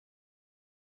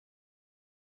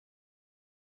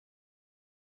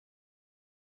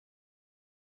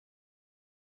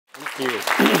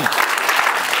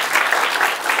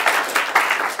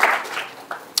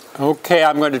Okay,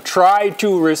 I'm going to try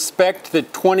to respect the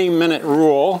 20-minute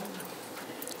rule,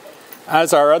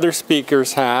 as our other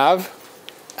speakers have,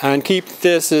 and keep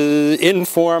this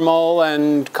informal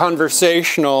and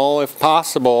conversational if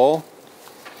possible.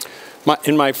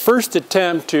 In my first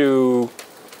attempt to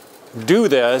do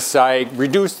this, I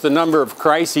reduced the number of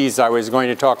crises I was going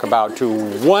to talk about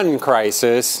to one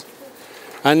crisis.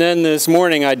 And then this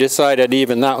morning I decided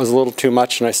even that was a little too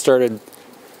much, and I started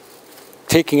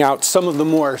taking out some of the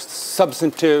more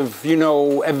substantive,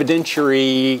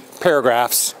 evidentiary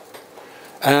paragraphs.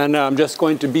 And I'm just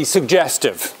going to be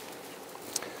suggestive.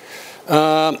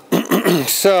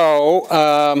 So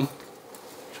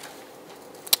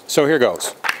here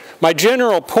goes. My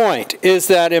general point is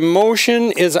that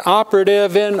emotion is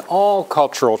operative in all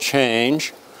cultural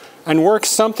change and works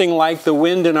something like the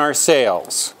wind in our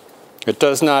sails. It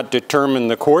does not determine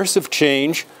the course of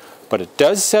change, but it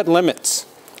does set limits.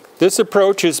 This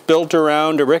approach is built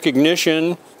around a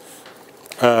recognition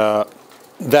that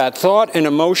thought and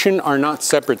emotion are not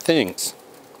separate things,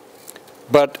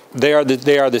 but they are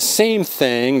the same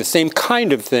thing, the same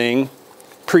kind of thing,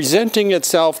 presenting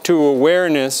itself to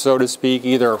awareness, so to speak,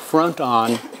 either front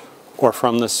on or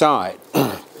from the side.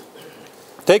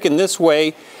 Taken this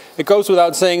way, it goes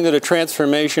without saying that a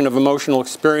transformation of emotional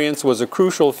experience was a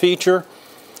crucial feature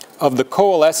of the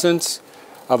coalescence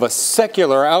of a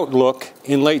secular outlook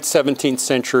in late 17th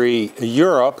century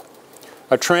Europe,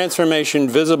 a transformation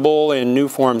visible in new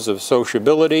forms of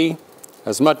sociability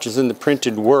as much as in the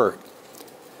printed word.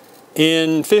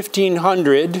 In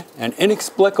 1500, an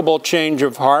inexplicable change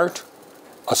of heart,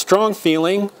 a strong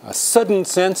feeling, a sudden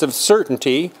sense of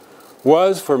certainty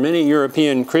was, for many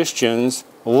European Christians,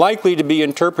 likely to be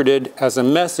interpreted as a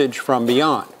message from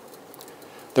beyond.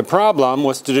 The problem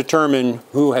was to determine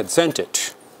who had sent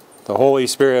it, the Holy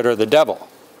Spirit or the devil.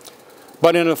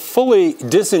 But in a fully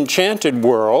disenchanted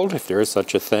world, if there is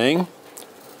such a thing,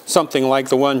 something like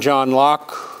the one John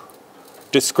Locke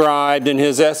described in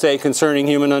his essay concerning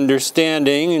human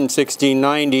understanding in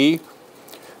 1690,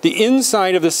 the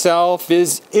inside of the self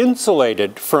is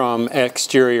insulated from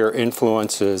exterior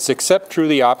influences, except through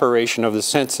the operation of the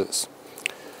senses,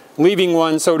 leaving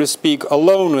one, so to speak,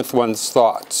 alone with one's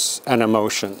thoughts and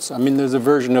emotions. I mean, there's a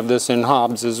version of this in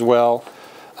Hobbes as well,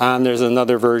 and there's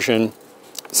another version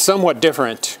somewhat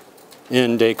different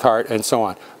in Descartes and so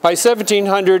on. By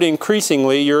 1700,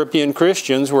 increasingly, European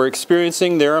Christians were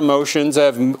experiencing their emotions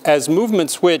as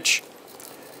movements which,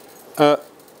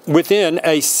 within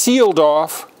a sealed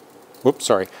off,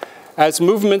 as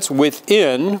movements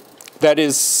within, that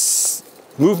is,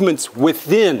 movements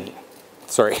within,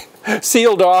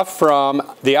 sealed off from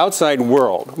the outside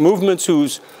world, movements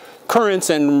whose currents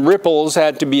and ripples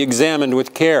had to be examined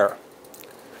with care.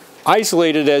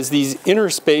 Isolated as these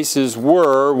inner spaces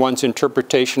were, one's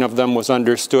interpretation of them was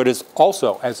understood as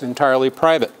also as entirely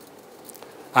private,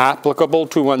 applicable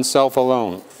to oneself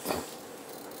alone.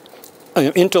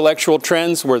 Intellectual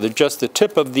trends were just the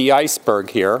tip of the iceberg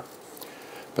here,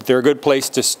 but they're a good place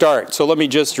to start. So let me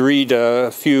just read a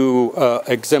few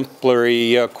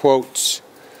exemplary quotes.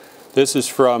 This is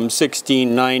from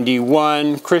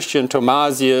 1691, Christian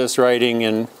Thomasius writing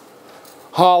in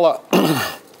Halle.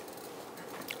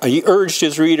 He urged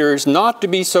his readers not to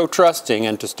be so trusting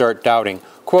and to start doubting.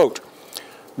 Quote,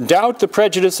 "Doubt the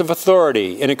prejudice of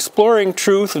authority. In exploring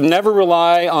truth, never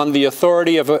rely on the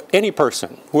authority of any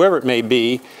person, whoever it may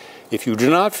be, if you do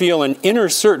not feel an inner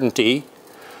certainty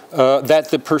that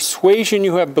the persuasion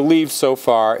you have believed so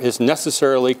far is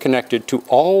necessarily connected to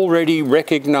already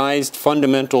recognized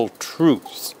fundamental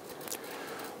truths.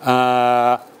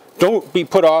 Don't be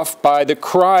put off by the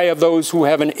cry of those who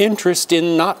have an interest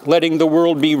in not letting the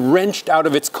world be wrenched out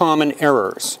of its common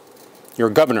errors.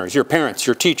 Your governors, your parents,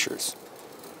 your teachers.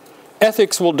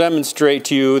 Ethics will demonstrate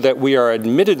to you that we are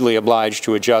admittedly obliged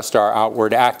to adjust our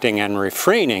outward acting and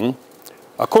refraining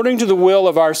according to the will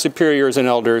of our superiors and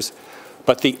elders,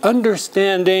 but the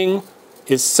understanding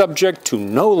is subject to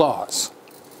no laws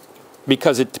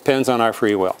because it depends on our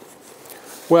free will."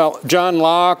 Well, John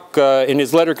Locke, in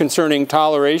his letter concerning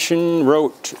toleration,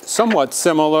 wrote somewhat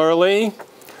similarly,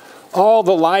 "All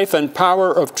the life and power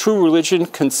of true religion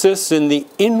consists in the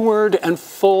inward and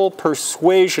full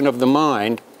persuasion of the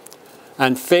mind,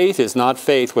 and faith is not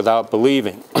faith without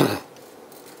believing."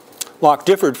 Locke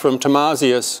differed from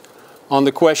Thomasius on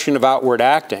the question of outward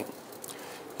acting.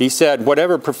 He said,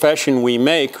 "Whatever profession we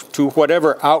make, to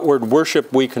whatever outward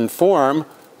worship we conform,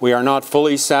 we are not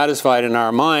fully satisfied in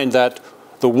our mind that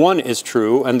the one is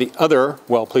true and the other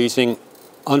well-pleasing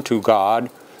unto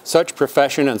God. Such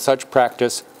profession and such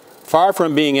practice far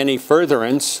from being any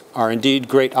furtherance, are indeed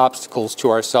great obstacles to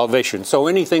our salvation. So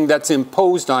anything that's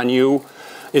imposed on you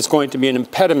is going to be an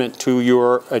impediment to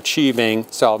your achieving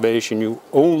salvation. You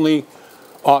only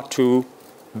ought to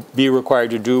be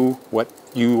required to do what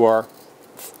you are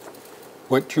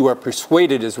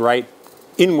persuaded is right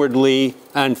inwardly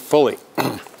and fully.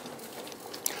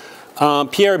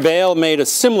 Pierre Bayle made a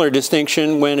similar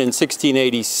distinction when in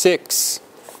 1686,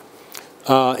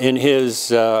 in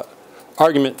his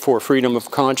argument for freedom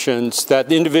of conscience, that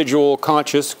the individual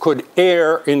conscience could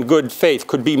err in good faith,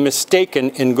 could be mistaken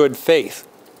in good faith.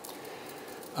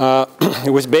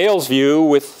 It was Bayle's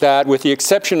view that with the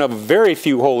exception of very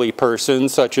few holy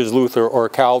persons, such as Luther or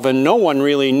Calvin, no one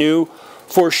really knew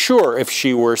for sure if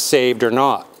she were saved or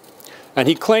not. And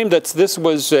he claimed that this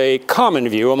was a common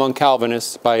view among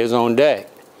Calvinists by his own day.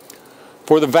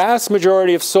 For the vast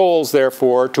majority of souls,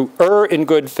 therefore, to err in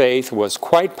good faith was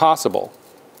quite possible.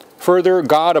 Further,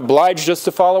 God obliged us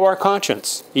to follow our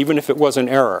conscience, even if it was an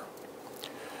error.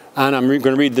 And I'm going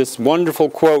to read this wonderful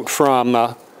quote from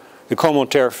the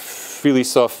Commentaire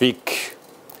Philosophique.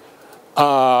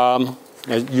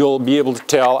 As you'll be able to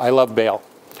tell, I love Bayle.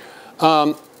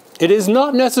 It is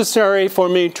not necessary for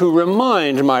me to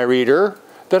remind my reader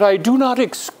that I do not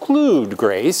exclude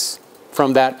grace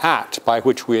from that act by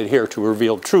which we adhere to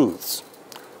revealed truths.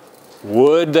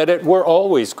 Would that it were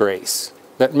always grace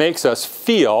that makes us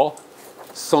feel,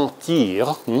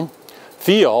 sentir,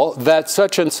 feel that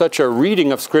such and such a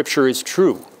reading of Scripture is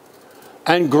true,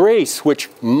 and grace which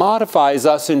modifies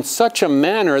us in such a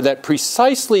manner that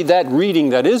precisely that reading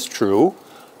that is true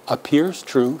appears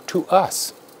true to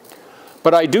us.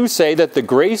 But I do say that the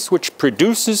grace which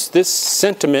produces this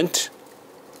sentiment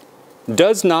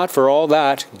does not, for all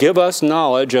that, give us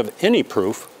knowledge of any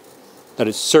proof that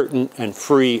is certain and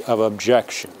free of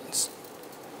objections.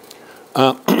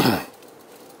 I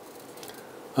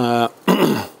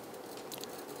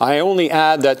only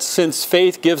add that since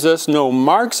faith gives us no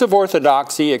marks of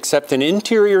orthodoxy except an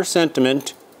interior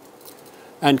sentiment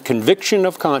and conviction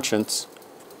of conscience,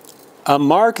 a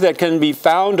mark that can be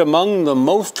found among the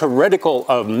most heretical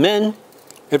of men,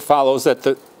 it follows that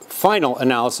the final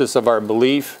analysis of our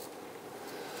belief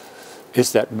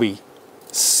is that we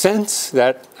sense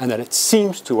that and that it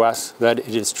seems to us that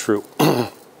it is true.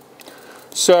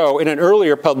 So, in an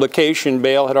earlier publication,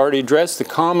 Bayle had already addressed the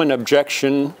common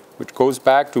objection, which goes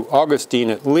back to Augustine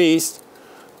at least,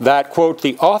 that, quote,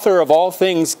 the author of all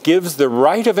things gives the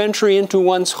right of entry into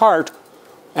one's heart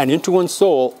and into one's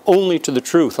soul only to the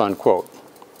truth, unquote.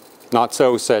 Not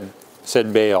so, said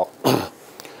Bayle.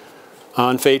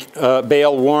 On fate,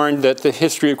 Bayle warned that the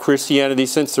history of Christianity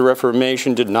since the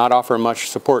Reformation did not offer much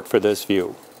support for this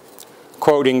view.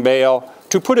 Quoting Bayle,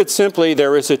 to put it simply,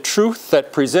 there is a truth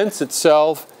that presents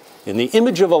itself in the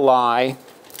image of a lie,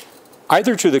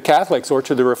 either to the Catholics or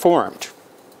to the Reformed,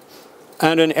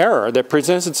 and an error that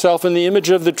presents itself in the image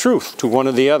of the truth to one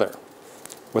or the other.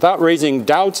 Without raising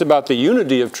doubts about the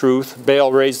unity of truth,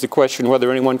 Bayle raised the question whether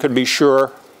anyone could be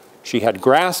sure she had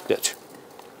grasped it.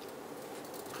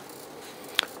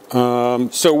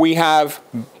 So we have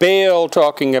Bayle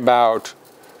talking about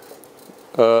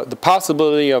the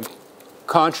possibility of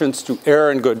conscience to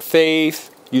err in good faith,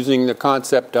 using the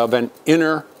concept of an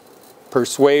inner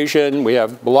persuasion. We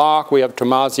have Bloch, we have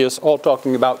Thomasius, all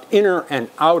talking about inner and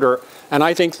outer. And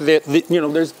I think that,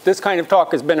 there's this kind of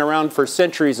talk has been around for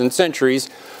centuries and centuries,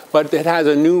 but it has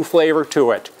a new flavor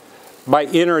to it. By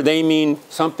inner, they mean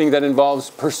something that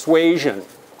involves persuasion.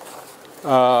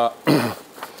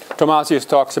 Thomasius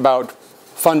talks about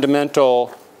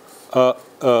fundamental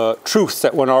truths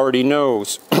that one already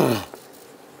knows.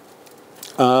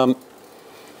 And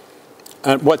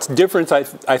what's different, I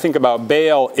think, about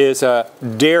Bayle is a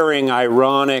daring,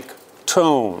 ironic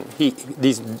tone.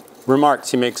 These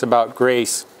remarks he makes about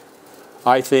grace,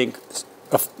 I think,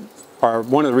 are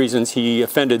one of the reasons he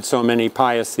offended so many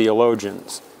pious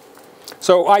theologians.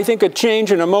 So I think a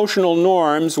change in emotional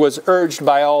norms was urged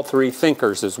by all three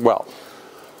thinkers as well.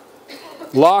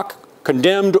 Locke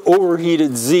condemned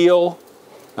overheated zeal,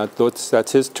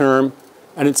 that's his term,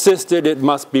 and insisted it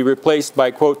must be replaced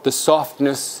by, quote, the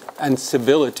softness and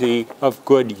civility of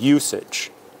good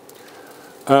usage.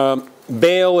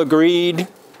 Bayle agreed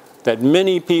that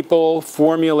many people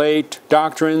formulate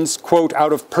doctrines, quote,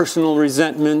 out of personal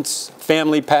resentments,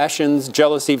 family passions,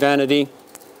 jealousy, vanity,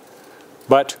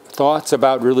 but thoughts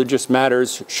about religious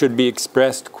matters should be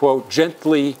expressed, quote,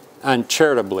 gently and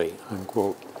charitably,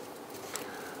 unquote.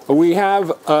 We have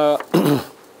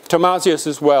Thomasius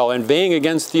as well, inveighing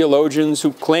against theologians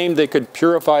who claimed they could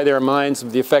purify their minds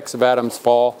of the effects of Adam's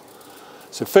fall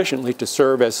sufficiently to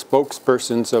serve as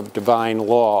spokespersons of divine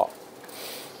law.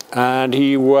 And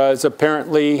he was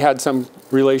apparently had some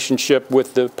relationship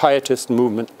with the Pietist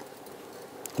movement,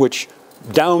 which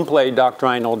downplayed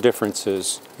doctrinal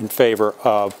differences in favor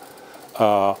of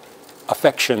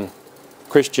affection,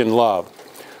 Christian love.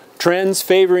 Trends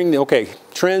favoring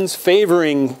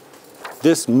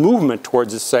this movement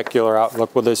towards a secular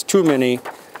outlook, well, there's too many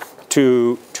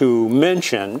to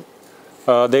mention.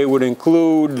 They would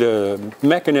include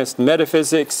mechanist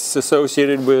metaphysics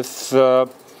associated with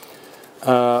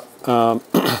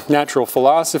natural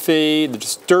philosophy, the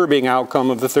disturbing outcome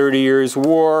of the 30 Years'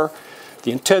 War,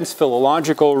 the intense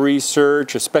philological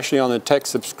research, especially on the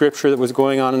text of Scripture that was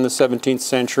going on in the 17th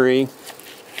century.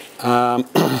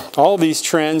 All these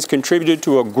trends contributed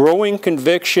to a growing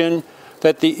conviction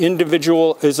that the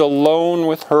individual is alone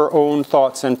with her own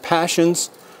thoughts and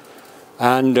passions.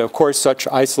 And, of course, such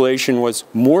isolation was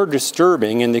more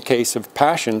disturbing in the case of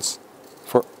passions,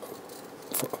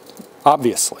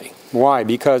 obviously. Why?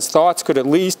 Because thoughts could at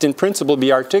least in principle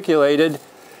be articulated,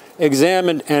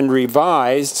 examined, and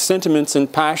revised. Sentiments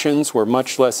and passions were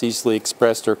much less easily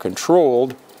expressed or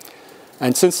controlled.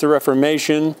 And since the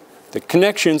Reformation, the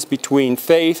connections between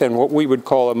faith and what we would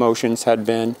call emotions had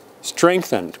been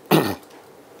strengthened.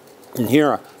 And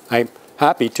here I'm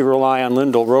happy to rely on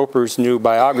Lyndall Roper's new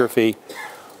biography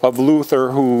of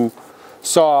Luther, who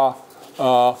saw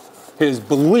his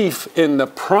belief in the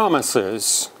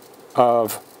promises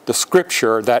of the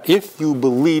Scripture that if you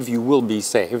believe you will be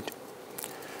saved.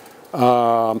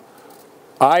 I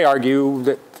argue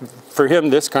that for him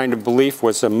this kind of belief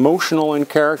was emotional in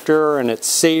character, and it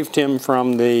saved him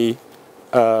from the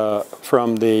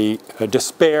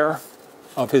despair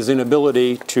of his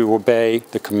inability to obey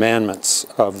the commandments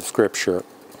of the Scripture.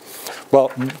 Well,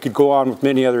 you could go on with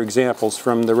many other examples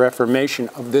from the Reformation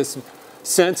of this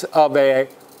sense of a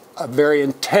very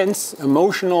intense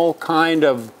emotional kind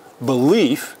of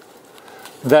belief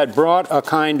that brought a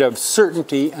kind of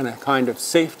certainty and a kind of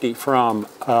safety from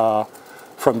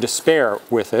despair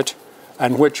with it,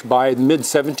 and which by the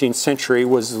mid-17th century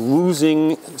was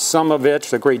losing some of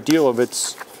it, a great deal of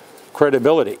its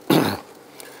credibility.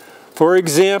 For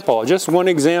example, just one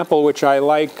example which I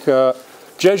like,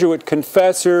 Jesuit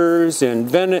confessors in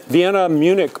Vienna,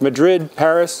 Munich, Madrid,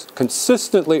 Paris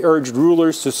consistently urged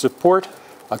rulers to support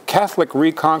a Catholic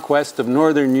reconquest of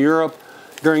Northern Europe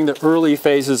during the early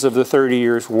phases of the 30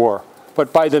 Years' War.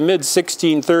 But by the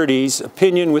mid-1630s,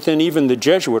 opinion within even the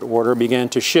Jesuit order began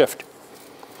to shift.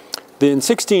 In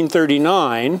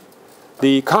 1639,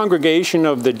 the congregation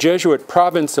of the Jesuit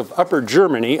province of Upper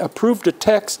Germany approved a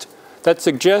text that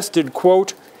suggested,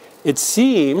 quote, "It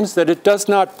seems that it does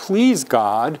not please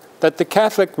God that the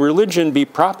Catholic religion be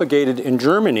propagated in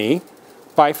Germany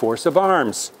by force of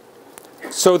arms,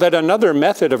 so that another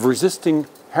method of resisting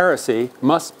heresy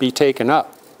must be taken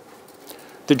up.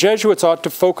 The Jesuits ought to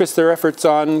focus their efforts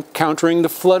on countering the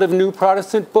flood of new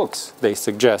Protestant books," they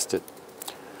suggested.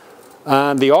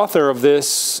 The author of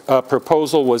this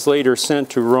proposal was later sent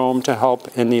to Rome to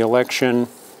help in the election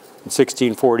in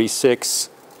 1646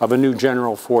 of a new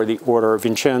general for the order,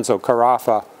 Vincenzo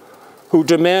Carafa, who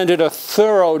demanded a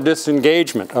thorough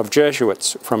disengagement of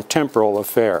Jesuits from temporal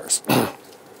affairs.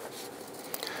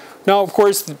 Now, of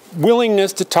course, the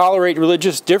willingness to tolerate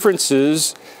religious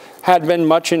differences had been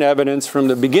much in evidence from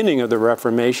the beginning of the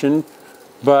Reformation,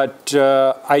 but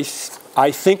I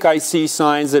think I see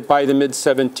signs that by the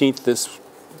mid-17th this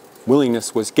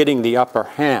willingness was getting the upper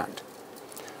hand.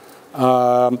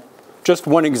 Just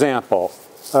one example.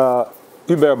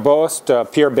 Hubert Bost,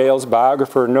 Pierre Bail's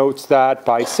biographer, notes that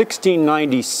by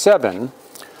 1697,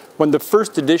 when the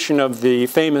first edition of the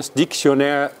famous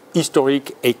Dictionnaire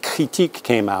historique et critique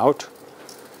came out,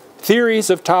 theories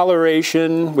of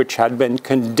toleration, which had been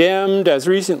condemned as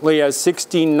recently as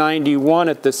 1691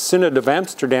 at the Synod of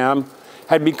Amsterdam,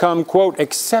 had become, quote,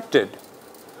 accepted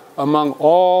among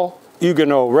all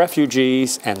Huguenot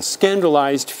refugees and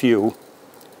scandalized few,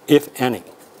 if any.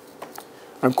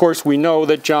 Of course, we know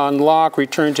that John Locke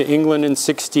returned to England in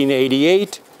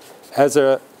 1688 as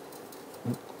a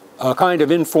kind of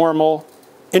informal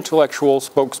intellectual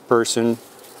spokesperson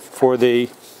for the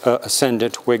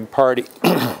ascendant Whig Party.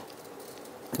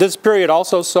 This period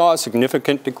also saw a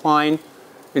significant decline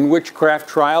in witchcraft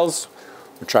trials,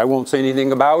 which I won't say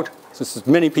anything about, since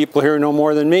many people here know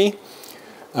more than me.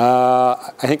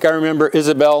 I think I remember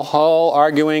Isabel Hull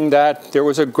arguing that there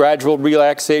was a gradual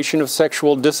relaxation of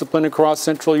sexual discipline across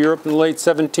Central Europe in the late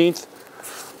 17th.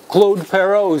 Claude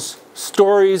Perrault's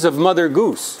Stories of Mother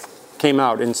Goose came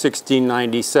out in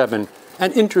 1697.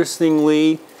 And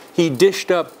interestingly, he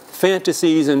dished up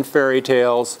fantasies and fairy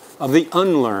tales of the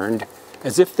unlearned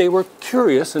as if they were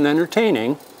curious and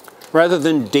entertaining, rather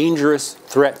than dangerous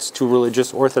threats to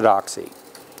religious orthodoxy.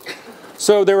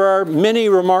 So there are many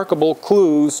remarkable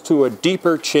clues to a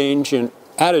deeper change in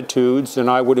attitudes, and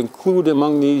I would include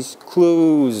among these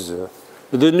clues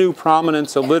the new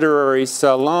prominence of literary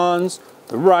salons,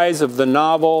 the rise of the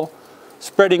novel,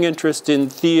 spreading interest in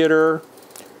theater.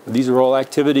 These are all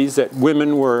activities that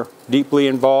women were deeply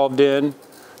involved in.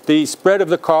 The spread of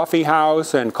the coffee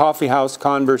house and coffee house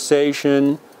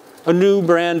conversation, a new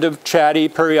brand of chatty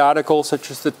periodicals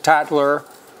such as the Tatler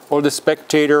or the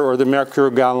Spectator or the Mercure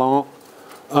Galant,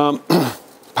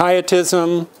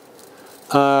 pietism,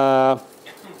 and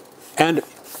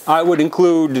I would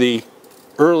include the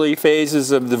early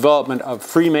phases of development of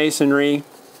Freemasonry,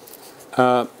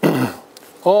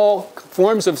 all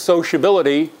forms of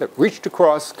sociability that reached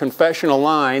across confessional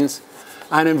lines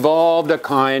and involved a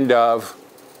kind of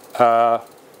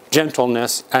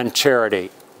gentleness and charity,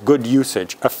 good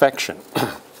usage, affection.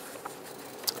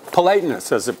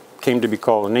 Politeness, as it came to be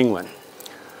called in England.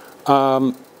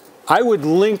 I would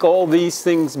link all these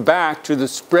things back to the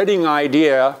spreading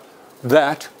idea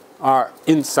that our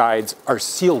insides are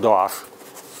sealed off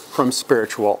from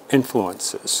spiritual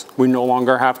influences. We no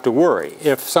longer have to worry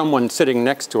if someone sitting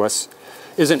next to us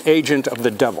is an agent of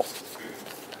the devil.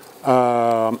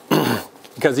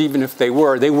 Because even if they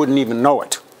were, they wouldn't even know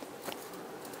it.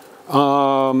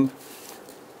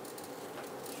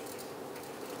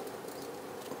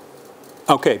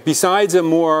 Okay, besides a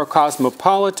more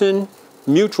cosmopolitan,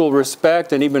 mutual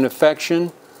respect, and even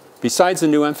affection, besides a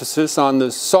new emphasis on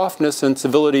the softness and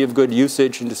civility of good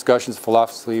usage in discussions of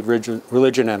philosophy,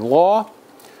 religion, and law,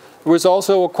 there was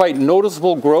also a quite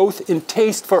noticeable growth in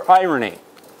taste for irony.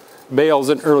 Bayle's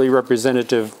an early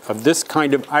representative of this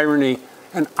kind of irony,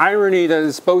 an irony that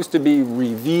is supposed to be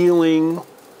revealing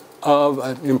of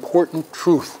an important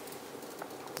truth.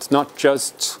 It's not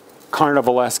just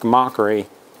carnivalesque mockery.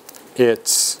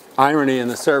 It's irony in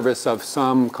the service of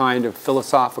some kind of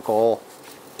philosophical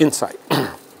insight,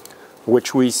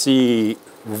 which we see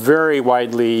very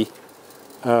widely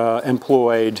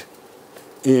employed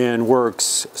in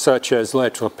works such as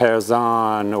Lettres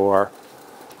Paysannes, or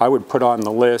I would put on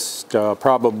the list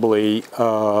probably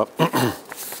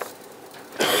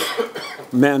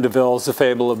Mandeville's The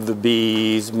Fable of the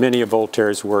Bees, many of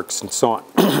Voltaire's works, and so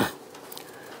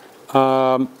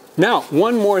on. Now,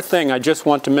 one more thing I just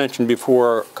want to mention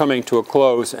before coming to a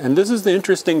close, and this is the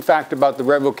interesting fact about the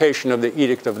revocation of the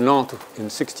Edict of Nantes in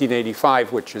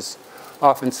 1685, which is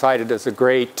often cited as a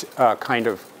great kind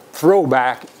of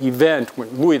throwback event when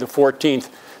Louis XIV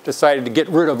decided to get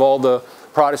rid of all the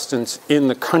Protestants in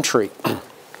the country,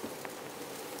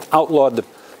 outlawed the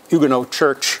Huguenot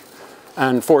Church,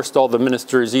 and forced all the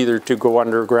ministers either to go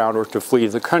underground or to flee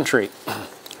the country.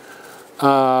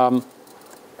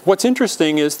 What's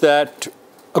interesting is that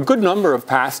a good number of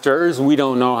pastors, we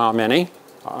don't know how many,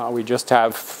 we just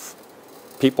have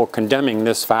people condemning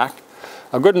this fact,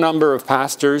 a good number of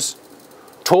pastors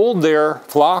told their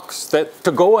flocks that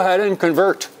to go ahead and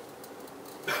convert.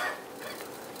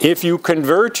 If you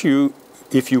converted,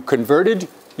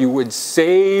 you would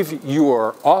save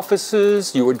your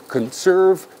offices, you would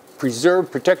conserve,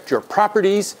 preserve, protect your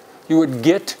properties, you would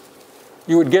get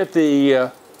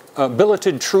the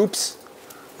billeted troops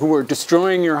who were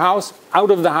destroying your house out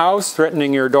of the house,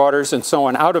 threatening your daughters and so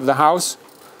on out of the house.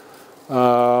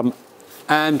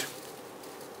 And,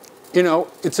 you know,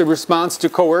 it's a response to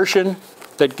coercion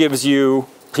that gives you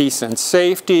peace and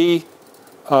safety.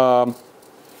 God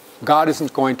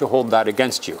isn't going to hold that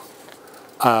against you.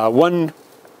 One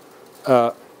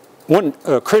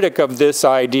critic of this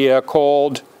idea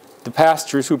called the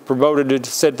pastors who promoted it,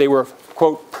 said they were,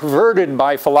 quote, perverted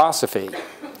by philosophy,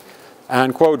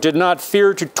 and, quote, did not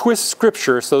fear to twist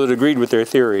scripture so that it agreed with their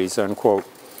theories, unquote.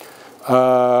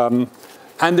 And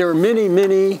there are many,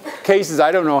 many cases,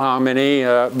 I don't know how many,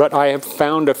 but I have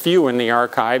found a few in the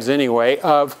archives anyway,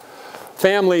 of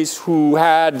families who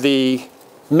had the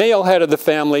male head of the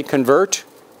family convert,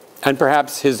 and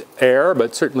perhaps his heir,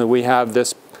 but certainly we have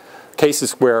this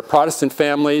cases where Protestant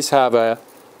families have a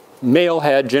male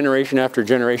head generation after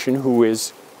generation who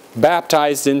is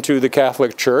baptized into the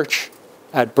Catholic Church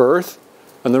at birth,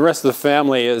 and the rest of the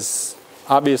family is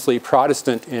obviously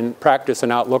Protestant in practice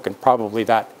and outlook, and probably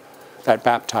that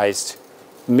baptized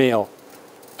male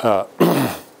head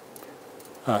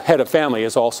of family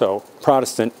is also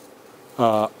Protestant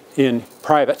in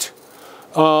private.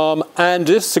 And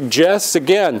this suggests,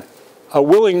 again, a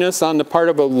willingness on the part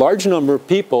of a large number of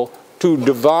people to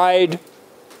divide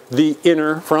the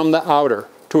inner from the outer,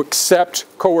 to accept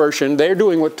coercion. They're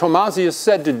doing what Thomasius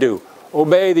said to do.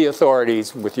 Obey the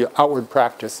authorities with your outward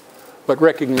practice, but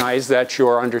recognize that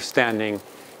your understanding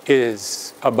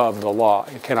is above the law.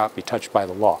 It cannot be touched by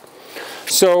the law.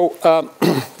 So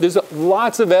there's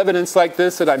lots of evidence like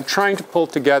this that I'm trying to pull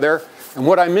together. And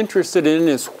what I'm interested in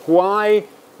is why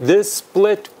this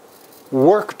split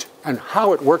worked and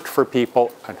how it worked for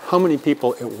people and how many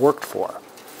people it worked for.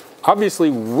 Obviously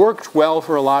worked well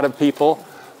for a lot of people,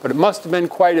 but it must have been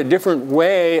quite a different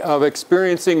way of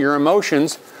experiencing your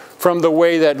emotions from the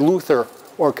way that Luther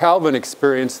or Calvin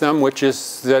experienced them, which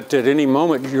is that at any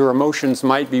moment your emotions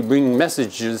might be bringing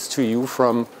messages to you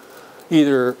from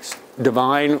either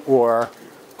divine or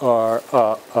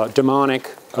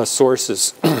demonic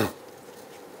sources.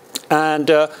 And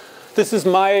this is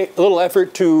my little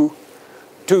effort to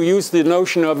use the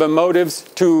notion of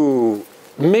emotives to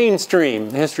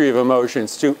mainstream the history of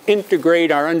emotions, to integrate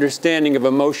our understanding of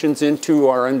emotions into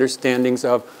our understandings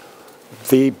of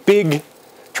the big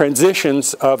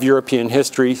transitions of European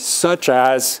history, such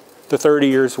as the 30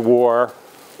 Years' War,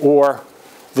 or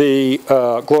the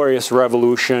Glorious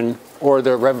Revolution, or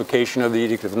the revocation of the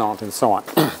Edict of Nantes, and so on.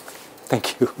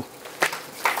 Thank you.